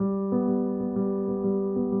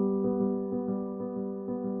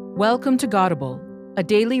Welcome to Godable, a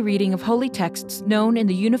daily reading of holy texts known in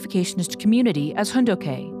the Unificationist community as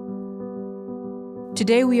Hundoke.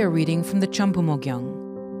 Today we are reading from the Chambumo Gyeong.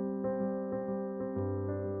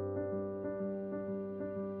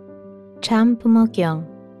 Chambumo Gyeong,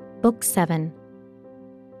 Book 7.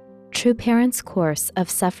 True Parents' Course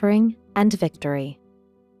of Suffering and Victory.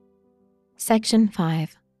 Section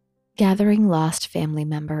 5. Gathering Lost Family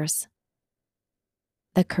Members.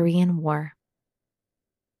 The Korean War.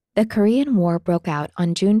 The Korean War broke out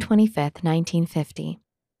on June 25, 1950.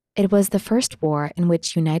 It was the first war in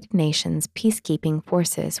which United Nations peacekeeping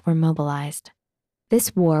forces were mobilized.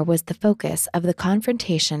 This war was the focus of the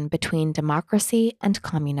confrontation between democracy and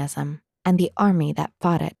communism, and the army that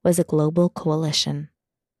fought it was a global coalition.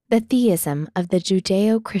 The theism of the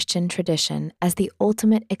Judeo-Christian tradition as the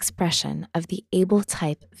ultimate expression of the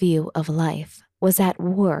Abel-type view of life was at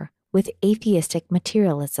war with atheistic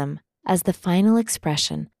materialism as the final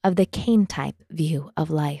expression of the Cain-type view of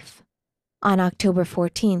life. On October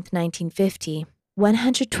 14, 1950,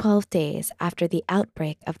 112 days after the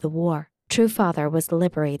outbreak of the war, True Father was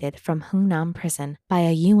liberated from Hungnam prison by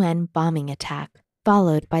a UN bombing attack,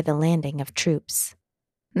 followed by the landing of troops.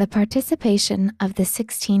 The participation of the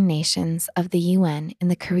 16 nations of the UN in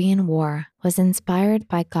the Korean War was inspired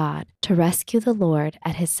by God to rescue the Lord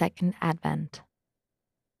at his second advent.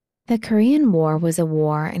 The Korean War was a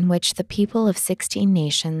war in which the people of 16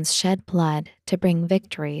 nations shed blood to bring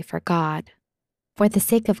victory for God. For the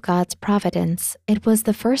sake of God's providence, it was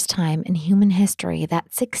the first time in human history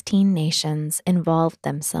that 16 nations involved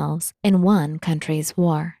themselves in one country's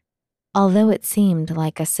war. Although it seemed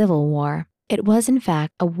like a civil war, it was in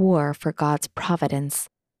fact a war for God's providence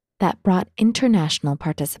that brought international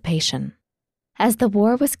participation. As the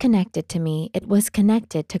war was connected to me, it was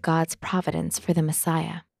connected to God's providence for the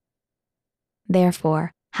Messiah.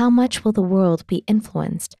 Therefore, how much will the world be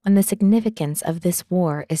influenced when the significance of this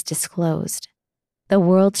war is disclosed? The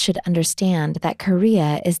world should understand that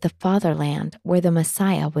Korea is the fatherland where the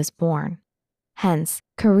Messiah was born. Hence,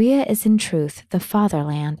 Korea is in truth the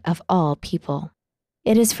fatherland of all people.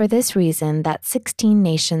 It is for this reason that 16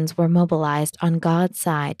 nations were mobilized on God's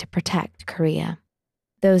side to protect Korea.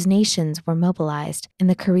 Those nations were mobilized in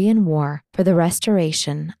the Korean War for the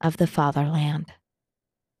restoration of the fatherland.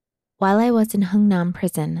 While I was in Hungnam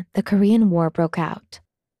prison, the Korean War broke out.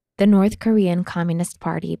 The North Korean Communist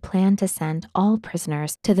Party planned to send all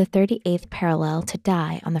prisoners to the 38th parallel to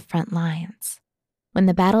die on the front lines. When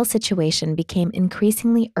the battle situation became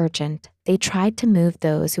increasingly urgent, they tried to move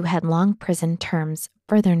those who had long prison terms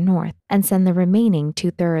further north and send the remaining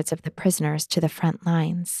 2/3 of the prisoners to the front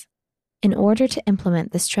lines. In order to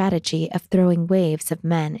implement the strategy of throwing waves of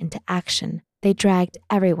men into action, they dragged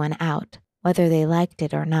everyone out, whether they liked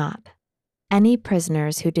it or not. Any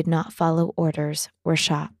prisoners who did not follow orders were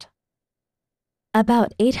shot.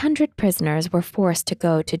 About 800 prisoners were forced to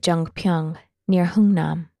go to Gyeong near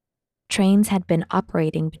Hungnam. Trains had been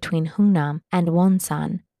operating between Hungnam and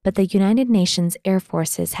Wonsan, but the United Nations Air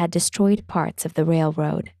Forces had destroyed parts of the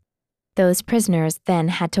railroad. Those prisoners then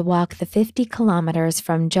had to walk the 50 kilometers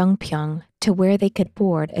from Gyeongpyeong to where they could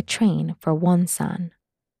board a train for Wonsan.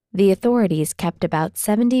 The authorities kept about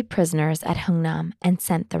 70 prisoners at Hungnam and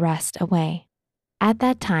sent the rest away. At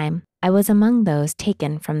that time, I was among those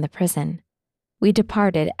taken from the prison. We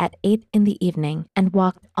departed at 8 in the evening and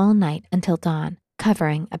walked all night until dawn,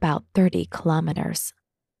 covering about 30 kilometers.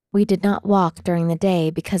 We did not walk during the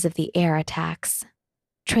day because of the air attacks.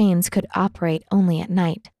 Trains could operate only at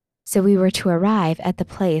night, so we were to arrive at the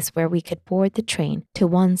place where we could board the train to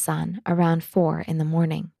Wonsan around 4 in the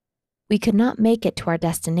morning. We could not make it to our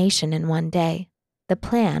destination in one day. The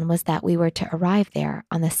plan was that we were to arrive there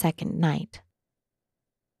on the second night.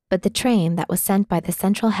 But the train that was sent by the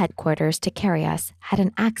central headquarters to carry us had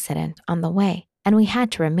an accident on the way, and we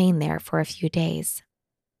had to remain there for a few days.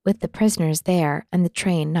 With the prisoners there and the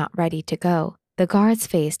train not ready to go, the guards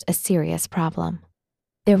faced a serious problem.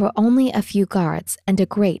 There were only a few guards and a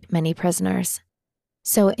great many prisoners.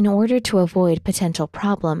 So in order to avoid potential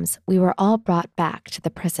problems, we were all brought back to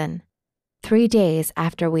the prison. 3 days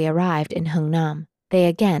after we arrived in Hungnam, they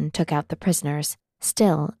again took out the prisoners,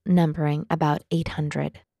 still numbering about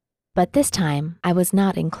 800. But this time, I was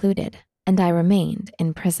not included, and I remained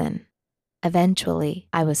in prison. Eventually,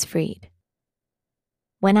 I was freed.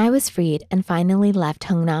 When I was freed and finally left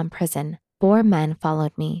Hungnam prison, 4 men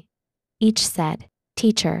followed me. Each said,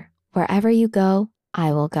 "Teacher, wherever you go,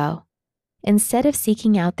 I will go." Instead of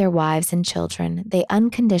seeking out their wives and children, they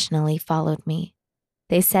unconditionally followed me.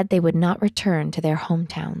 They said they would not return to their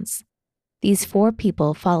hometowns. These 4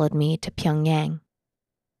 people followed me to Pyongyang.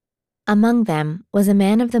 Among them was a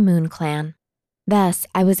man of the Moon Clan. Thus,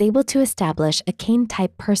 I was able to establish a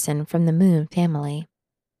Cain-type person from the Moon family.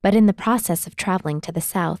 But in the process of traveling to the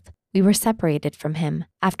south, we were separated from him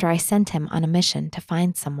after I sent him on a mission to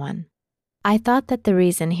find someone. I thought that the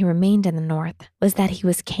reason he remained in the north was that he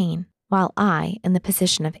was Cain, while I, in the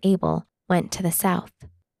position of Abel, went to the south.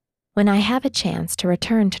 When I have a chance to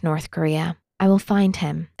return to North Korea, I will find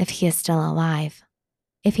him if he is still alive.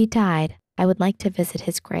 If he died, I would like to visit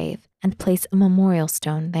his grave and place a memorial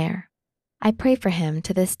stone there. I pray for him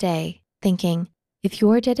to this day, thinking, if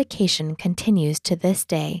your dedication continues to this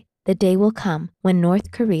day, the day will come when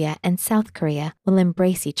North Korea and South Korea will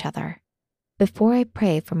embrace each other. Before I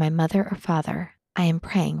pray for my mother or father, I am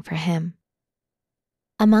praying for him.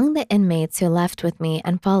 Among the inmates who left with me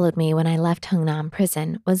and followed me when I left Hungnam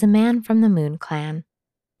prison was a man from the Moon clan.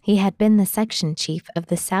 He had been the section chief of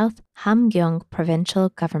the South Hamgyong provincial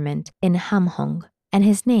government in Hamhong, and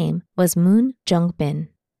his name was Moon Jung-bin.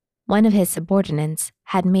 One of his subordinates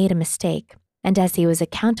had made a mistake, and as he was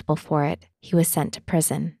accountable for it, he was sent to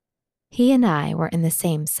prison. He and I were in the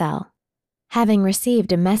same cell. Having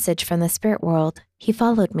received a message from the spirit world, he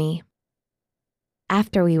followed me.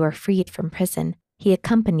 After we were freed from prison, he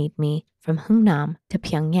accompanied me from Hungnam to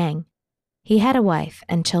Pyongyang. He had a wife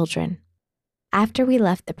and children. After we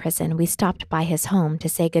left the prison, we stopped by his home to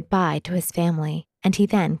say goodbye to his family, and he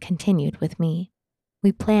then continued with me.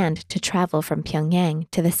 We planned to travel from Pyongyang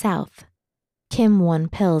to the south. Kim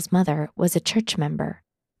Won-pil's mother was a church member.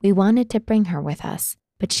 We wanted to bring her with us,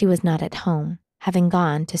 but she was not at home, having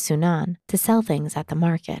gone to Sunan to sell things at the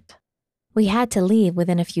market. We had to leave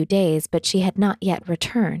within a few days, but she had not yet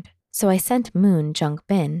returned, so I sent Moon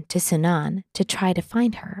Jung-bin to Sunan to try to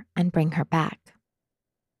find her and bring her back.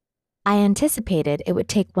 I anticipated it would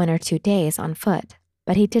take 1 or 2 days on foot,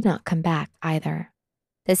 but he did not come back either.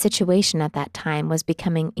 The situation at that time was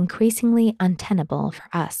becoming increasingly untenable for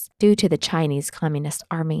us due to the Chinese Communist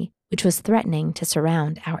Army, which was threatening to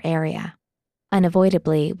surround our area.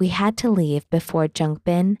 Unavoidably, we had to leave before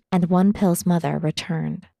Jung-bin and Won-pil's mother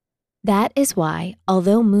returned. That is why,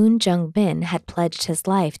 although Moon Jung-bin had pledged his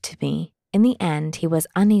life to me, in the end he was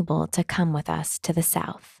unable to come with us to the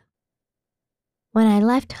south. When I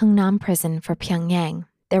left Hungnam prison for Pyongyang,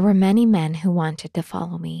 there were many men who wanted to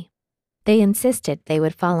follow me. They insisted they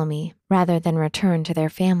would follow me rather than return to their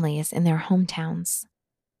families in their hometowns.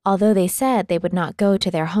 Although they said they would not go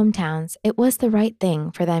to their hometowns, it was the right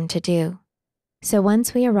thing for them to do. So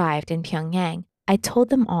once we arrived in Pyongyang, I told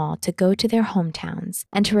them all to go to their hometowns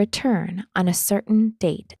and to return on a certain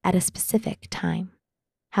date at a specific time.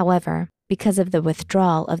 However, because of the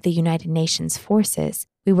withdrawal of the United Nations forces,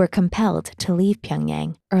 we were compelled to leave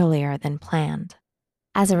Pyongyang earlier than planned.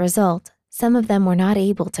 As a result, some of them were not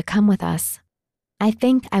able to come with us. I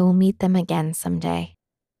think I will meet them again someday.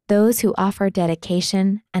 Those who offer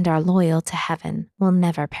dedication and are loyal to heaven will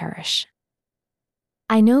never perish.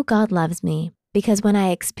 I know God loves me because when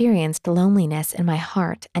I experienced loneliness in my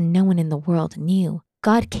heart and no one in the world knew,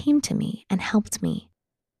 God came to me and helped me.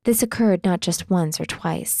 This occurred not just once or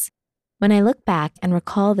twice. When I look back and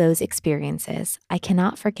recall those experiences, I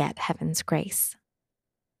cannot forget heaven's grace.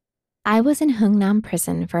 I was in Hungnam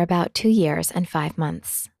prison for about 2 years and 5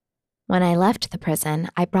 months. When I left the prison,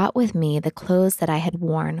 I brought with me the clothes that I had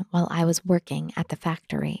worn while I was working at the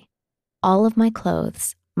factory. All of my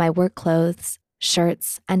clothes, my work clothes,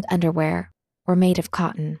 shirts, and underwear, were made of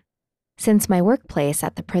cotton. Since my workplace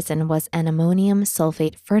at the prison was an ammonium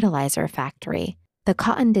sulfate fertilizer factory, the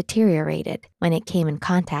cotton deteriorated when it came in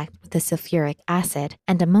contact with the sulfuric acid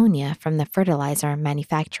and ammonia from the fertilizer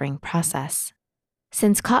manufacturing process.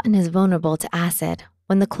 Since cotton is vulnerable to acid,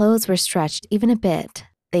 when the clothes were stretched even a bit,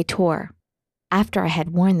 they tore. After I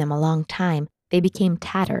had worn them a long time, they became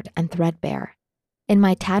tattered and threadbare. In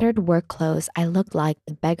my tattered work clothes, I looked like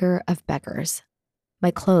the beggar of beggars.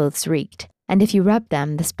 My clothes reeked, and if you rubbed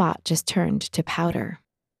them, the spot just turned to powder.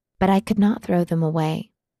 But I could not throw them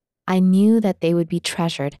away. I knew that they would be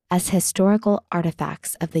treasured as historical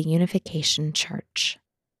artifacts of the Unification Church.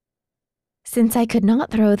 Since I could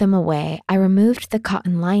not throw them away, I removed the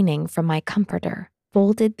cotton lining from my comforter,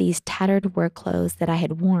 folded these tattered work clothes that I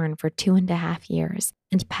had worn for 2.5 years,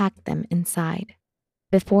 and packed them inside.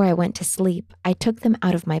 Before I went to sleep, I took them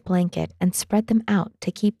out of my blanket and spread them out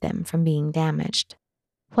to keep them from being damaged.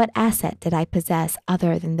 What asset did I possess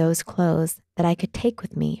other than those clothes that I could take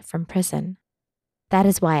with me from prison? That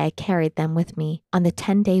is why I carried them with me on the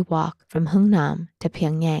 10-day walk from Hungnam to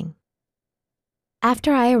Pyongyang.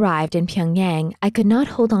 After I arrived in Pyongyang, I could not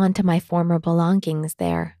hold on to my former belongings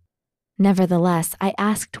there. Nevertheless, I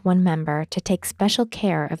asked one member to take special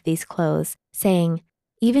care of these clothes, saying,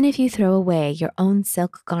 "Even if you throw away your own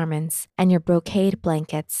silk garments and your brocade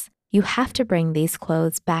blankets, You have to bring these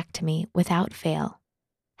clothes back to me without fail."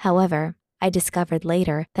 However, I discovered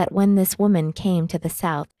later that when this woman came to the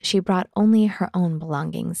south, she brought only her own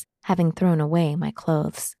belongings, having thrown away my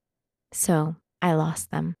clothes. So I lost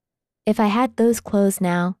them. If I had those clothes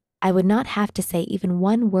now, I would not have to say even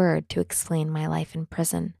one word to explain my life in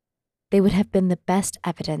prison. They would have been the best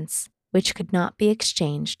evidence, which could not be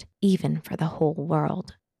exchanged even for the whole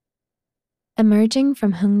world. Emerging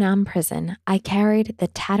from Hungnam prison, I carried the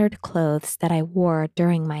tattered clothes that I wore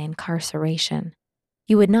during my incarceration.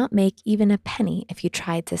 You would not make even a penny if you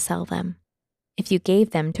tried to sell them. If you gave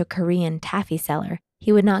them to a Korean taffy seller,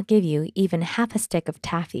 he would not give you even half a stick of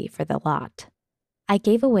taffy for the lot. I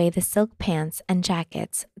gave away the silk pants and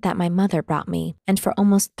jackets that my mother brought me, and for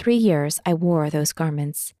almost 3 years I wore those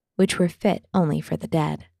garments, which were fit only for the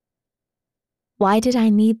dead. Why did I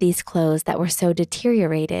need these clothes that were so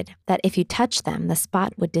deteriorated that if you touched them, the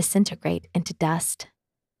spot would disintegrate into dust?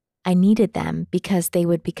 I needed them because they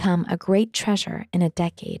would become a great treasure in a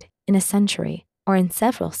decade, in a century, or in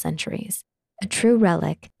several centuries, a true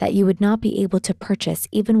relic that you would not be able to purchase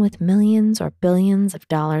even with millions or billions of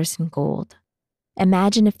dollars in gold.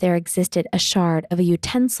 Imagine if there existed a shard of a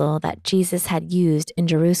utensil that Jesus had used in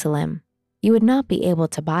Jerusalem. You would not be able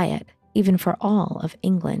to buy it, even for all of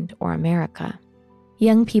England or America.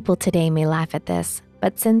 Young people today may laugh at this,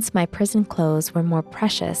 but since my prison clothes were more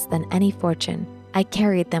precious than any fortune, I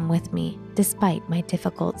carried them with me despite my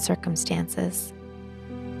difficult circumstances.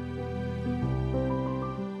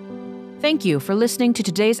 Thank you for listening to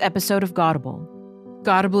today's episode of Godable.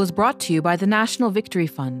 Godable is brought to you by the National Victory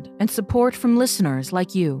Fund and support from listeners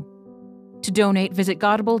like you. To donate, visit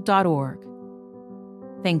godable.org.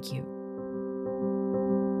 Thank you.